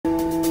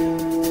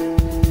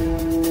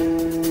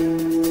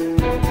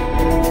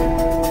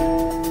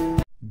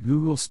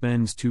Google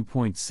spends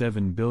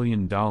 $2.7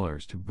 billion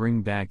to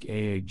bring back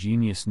AI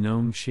genius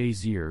Noam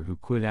Shazeer, who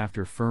quit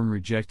after firm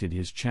rejected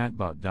his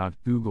chatbot.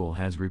 Google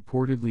has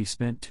reportedly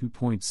spent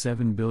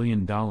 $2.7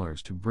 billion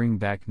to bring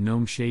back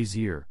Noam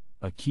Shazeer,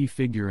 a key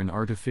figure in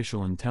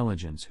artificial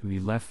intelligence who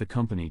left the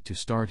company to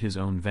start his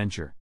own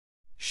venture.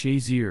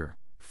 Shazeer,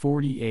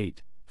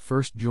 48,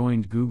 first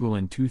joined Google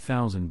in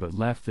 2000 but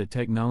left the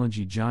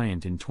technology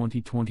giant in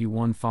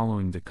 2021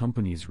 following the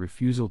company's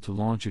refusal to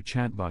launch a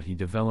chatbot he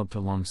developed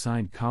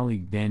alongside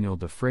colleague Daniel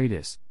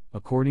DeFreitas,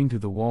 according to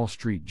the Wall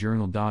Street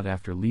Journal.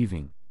 After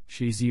leaving,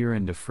 Shazeer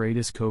and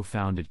DeFreitas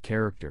co-founded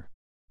Character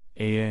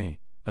AI,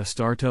 a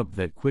startup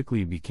that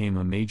quickly became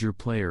a major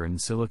player in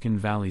Silicon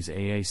Valley's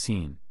AI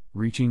scene,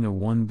 reaching a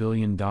 $1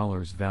 billion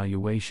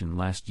valuation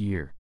last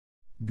year.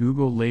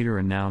 Google later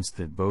announced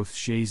that both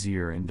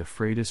Shazeer and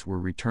DeFreitas were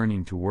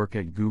returning to work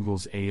at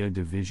Google's AI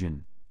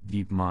division,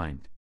 DeepMind.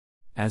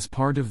 As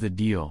part of the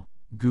deal,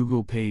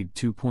 Google paid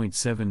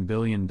 $2.7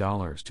 billion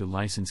to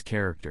license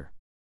Character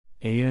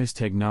AI's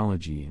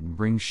technology and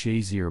bring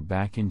Shazeer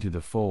back into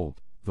the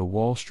fold, the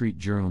Wall Street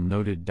Journal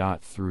noted.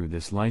 Through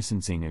this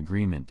licensing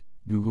agreement,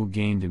 Google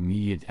gained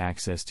immediate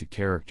access to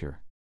Character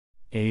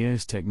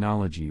AI's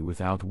technology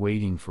without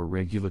waiting for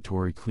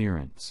regulatory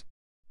clearance.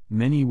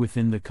 Many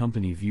within the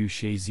company view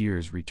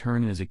Shazeer's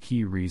return as a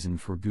key reason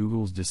for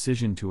Google's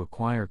decision to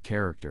acquire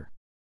Character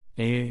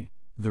AI,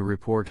 the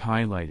report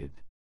highlighted.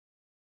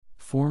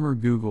 Former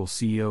Google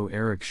CEO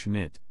Eric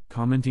Schmidt,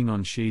 commenting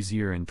on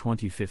Shazeer in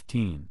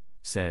 2015,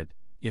 said,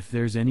 "If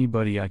there's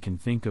anybody I can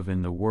think of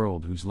in the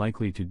world who's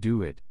likely to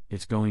do it,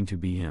 it's going to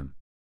be him."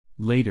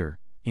 Later,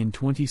 in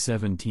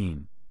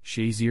 2017,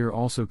 Shazeer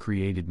also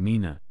created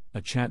Mina,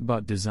 a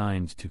chatbot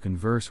designed to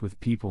converse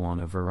with people on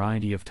a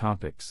variety of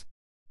topics.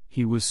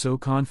 He was so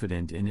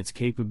confident in its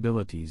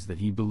capabilities that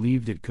he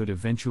believed it could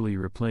eventually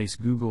replace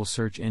Google's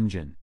search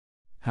engine.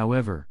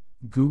 However,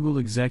 Google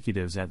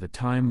executives at the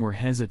time were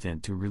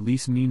hesitant to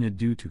release Mina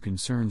due to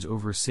concerns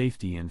over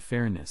safety and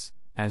fairness,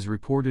 as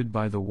reported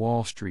by the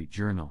Wall Street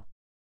Journal.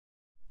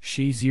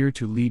 Shazeer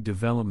to lead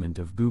development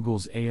of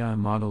Google's AI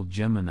model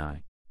Gemini.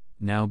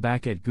 Now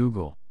back at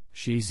Google,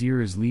 Shazeer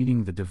is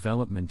leading the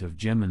development of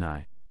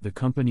Gemini, the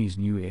company's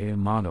new AI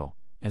model,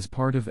 as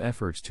part of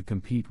efforts to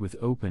compete with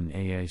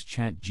OpenAI's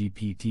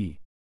ChatGPT.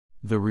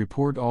 The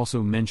report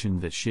also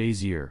mentioned that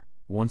Shazeer,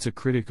 once a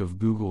critic of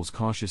Google's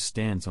cautious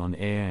stance on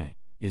AI,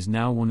 is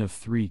now one of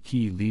 3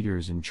 key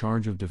leaders in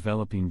charge of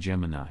developing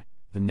Gemini,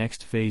 the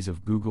next phase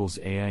of Google's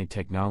AI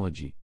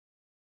technology.